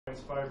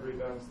points, 5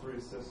 rebounds, 3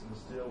 assists, and a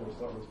steal. We'll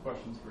start with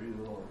questions for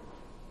either or.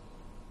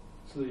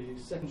 So the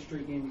second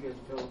straight game you guys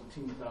have held the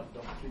team without a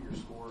double-figure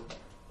score.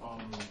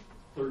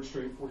 Third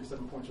straight,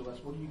 47 points or less.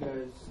 What are you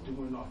guys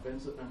doing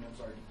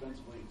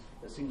defensively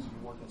that seems to be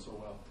working so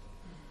well?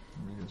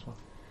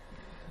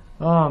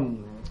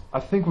 I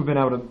think we've been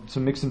able to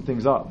mix some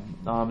things up.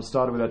 It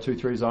started with our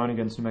 2-3 zone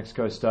against New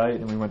Mexico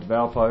State, and we went to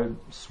Valpo,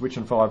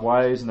 switching 5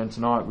 ways, and then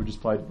tonight we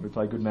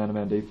played good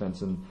man-to-man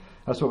defense, and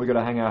that's what we've got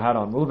to hang our hat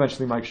on. We'll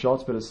eventually make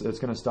shots, but it's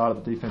going to start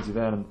at the defensive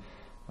end, and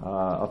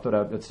I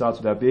thought it starts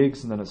with our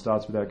bigs, and then it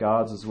starts with our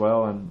guards as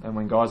well, and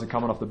when guys are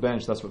coming off the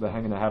bench, that's what they're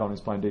hanging their hat on, is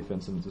playing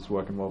defense, and it's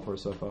working well for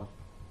us so far.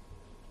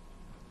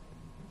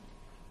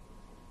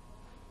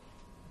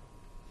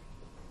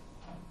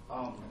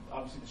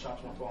 Obviously, the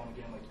shots weren't falling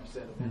again, like you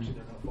said. Eventually,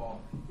 they're going to fall.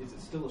 Is it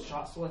still a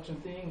shot selection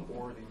thing,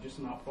 or are they just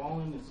not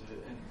falling? And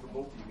for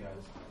both of you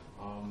guys,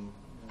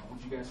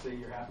 would you guys say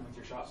you're happy with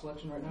your shot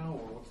selection right now,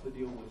 or what's the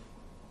deal with?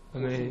 I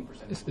mean,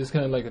 it's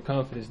kind of like a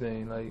confidence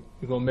thing. Like,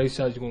 you're gonna make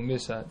shots, you're gonna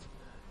miss shots.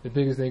 The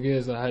biggest thing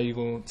is like how you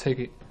gonna take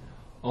it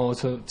on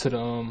to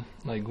the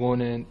like going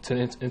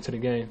into the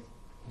game.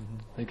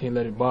 You can't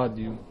let it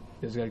bother you.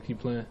 You just gotta keep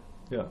playing.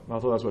 Yeah, I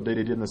thought that's what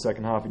Didi did in the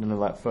second half. He didn't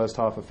let that first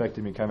half affect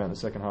him. He came out in the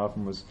second half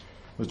and was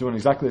doing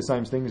exactly the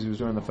same thing as he was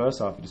doing in the first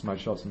half. He just made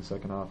shots in the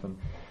second half. And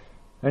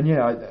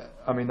yeah,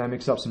 I mean, they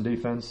mixed up some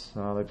defense.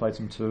 They played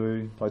some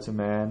 2, played some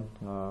man.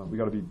 We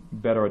got to be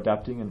better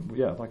adapting. And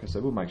yeah, like I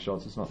said, we'll make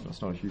shots. It's not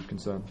a huge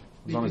concern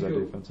as long as our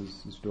defense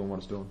is doing what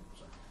it's doing.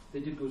 They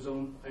did go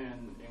zone,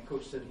 and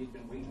Coach said he'd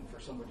been waiting for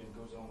somebody to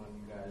go zone on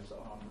you guys. The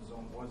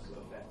zone was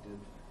effective.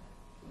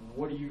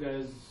 What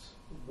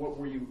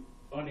were you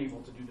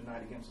unable to do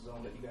tonight against the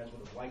zone that you guys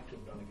would have liked to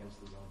have done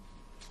against the zone?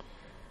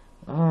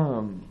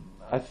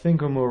 I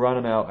think when we were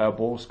running our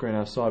ball screen,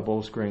 our side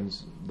ball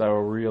screens, they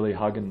were really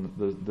hugging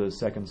the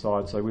second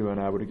side, so we weren't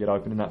able to get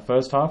open. In that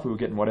first half, we were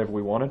getting whatever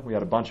we wanted. We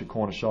had a bunch of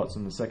corner shots.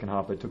 In the second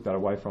half, they took that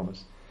away from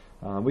us.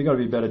 We got to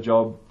be a better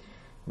job,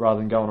 rather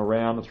than going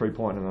around the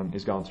 3-point and then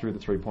is going through the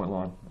 3-point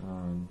line.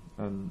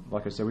 And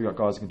like I said, we got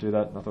guys that can do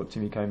that. And I thought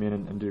Timmy came in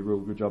and did a real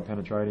good job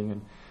penetrating,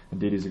 and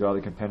Didi's a guy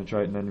that can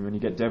penetrate. And then when you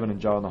get Devin and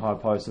Joe on the high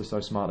post, they're so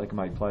smart they can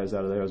make players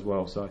out of there as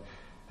well. So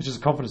it's just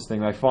a confidence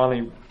thing. They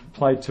finally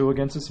played 2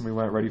 against us, and we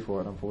weren't ready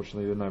for it,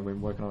 unfortunately, even though we've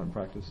been working on it in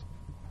practice.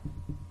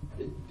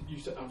 You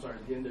said, I'm sorry,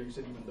 at the end there you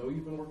said even though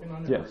you've been working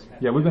on it? Yes.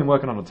 Yeah, we've been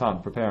working on it a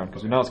ton, preparing,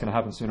 because we know it's going to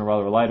happen sooner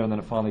rather or later, and then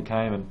it finally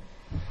came, and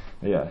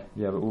yeah,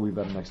 but we'll be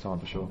better next time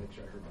for sure. Make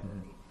sure I heard that right.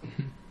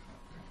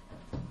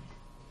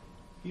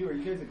 Hugh, are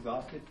you guys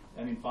exhausted?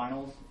 I mean,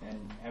 finals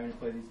and having to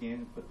play these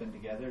games and put them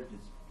together, does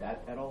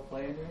that at all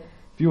play into it?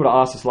 If you would have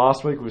asked us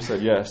last week, we would have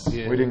said yes.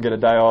 Yeah. We didn't get a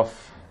day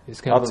off. It's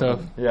kind of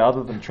tough.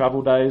 Other than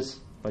travel days,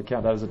 they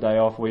count that as a day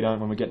off. We don't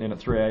when we're getting in at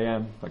 3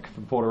 a.m. Like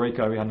from Puerto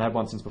Rico, we hadn't had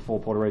one since before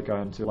Puerto Rico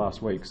until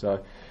last week.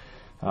 So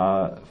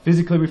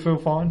physically we feel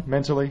fine.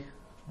 Mentally,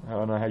 I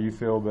don't know how you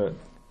feel, but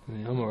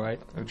yeah, I'm alright.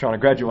 We're trying to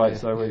graduate,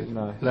 so we,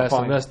 last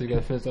semester, you got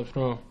to finish up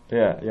strong.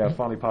 Yeah,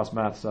 finally passed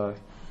maths, so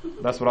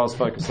that's what I was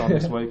focused on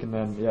this week, and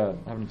then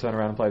having to turn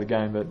around and play the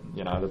game. But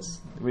we're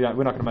not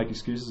going to make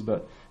excuses,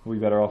 but we'll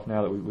be better off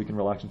now that we can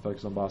relax and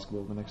focus on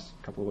basketball the next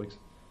couple of weeks.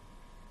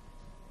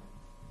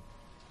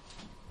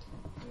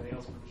 Anything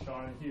else for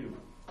Deshawn and Hugh?